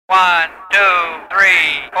1, 2,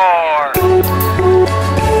 3, 4.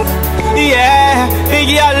 Yeah, the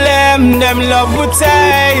girl them love with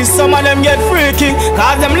taste. Some of them get freaky,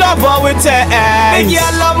 cause them love what we taste. The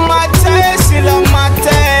girl love my taste, she love my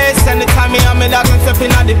taste. Anytime me and me dog step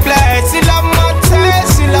in the place, she love my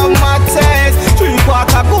taste, she love my taste.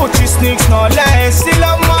 3/4 Gucci sneaks, no less. She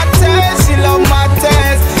love my taste, she love my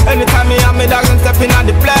taste. Anytime me and me dog step in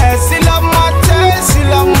the place, she love my taste, she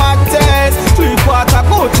love my taste. 3/4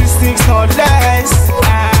 Gucci sneaks, no less.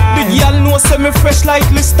 The girl know say me fresh like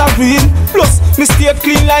Listerine. Plus, me stay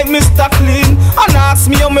clean like Mr. Clean. And ask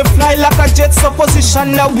me how me fly like a jet. So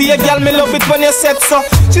position now we a girl, me love it when you said so.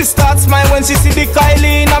 She starts smile when she see the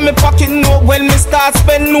Kylie in me pocket. No, when me start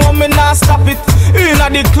spend, no, me not stop it. Inna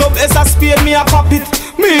the club, as I spade, me a pop it.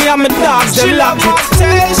 Me and me dogs, they love my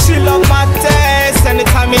taste, she love my taste.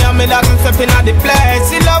 Anytime me and me dogs step inna the place,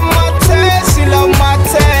 she love my taste, she love my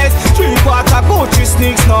taste. 3/4 Gucci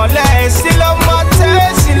sneaks, no less. She love my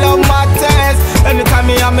taste, she love my taste. Anytime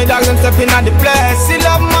me and me dogs step inna the place, she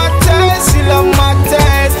love my taste, she love my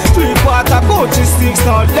taste. 3/4 Gucci sneaks,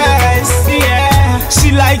 no less. Yeah,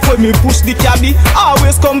 she like when me push the cabby.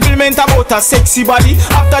 Always compliment about her sexy body.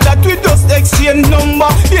 After that we just exchange number.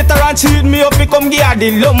 Later on she hit me up, we come give her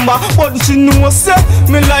the lumber. But she know say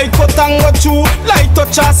me like cut and go through. Like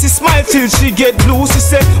touch her, she smile till she get blue. She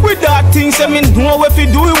say with that thing, say me know if you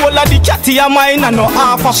do it. All of the catty of mine and no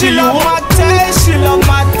half of you. She love my taste, she love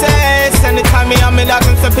my taste. Anytime me and me dog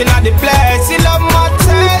step inna the place, she love my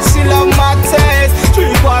taste, she love my taste.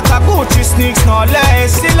 3/4 Gucci sneaks, no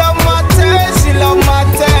less. She love my taste, she love my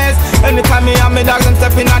taste. Anytime me and me dog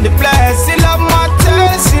step inna the place, she love my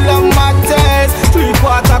taste, she love my taste.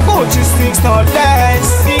 3/4 Gucci sneaks, no less.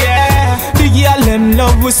 Yeah, the girl them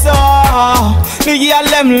love we so. The girl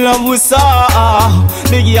them love we so.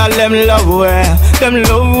 The girl them love we, them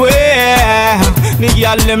love we. The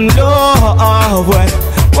girl them love we.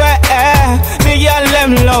 The girl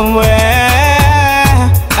them love we.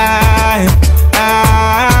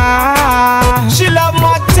 She love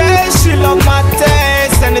my taste, she love my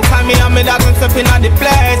taste. Anytime me and me dog step inna the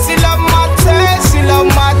place, she love my taste, she love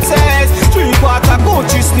my taste. 3/4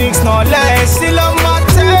 Gucci sneaks, no less. She love my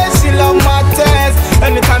taste, she love my taste.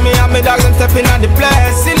 Anytime me and me dog step inna the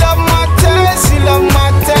place, she love my taste, she love my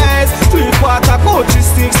taste. 3/4 Gucci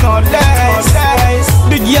sneaks, no less.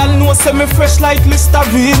 The girl know say me fresh like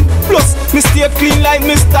Listerine. Plus, me stay clean like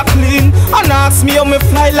Mr. Clean. And ask me how me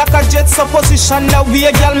fly like a jet. So position now we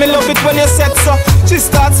a girl, me love it when you said so. She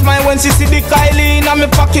starts smile when she see the Kylie in me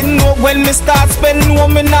pocket. No, when me start spend, no,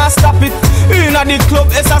 me not stop it. Inna the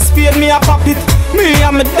club, as I spade, me a pop it. Me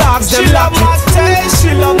and me dogs, them she love my taste,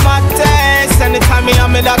 she love my taste. Anytime me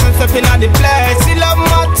and me dogs step inna the place, she love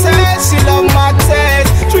my taste, she love my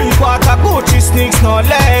taste. 3/4 Gucci sneaks, no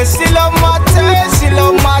less. She love my taste, she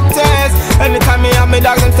love my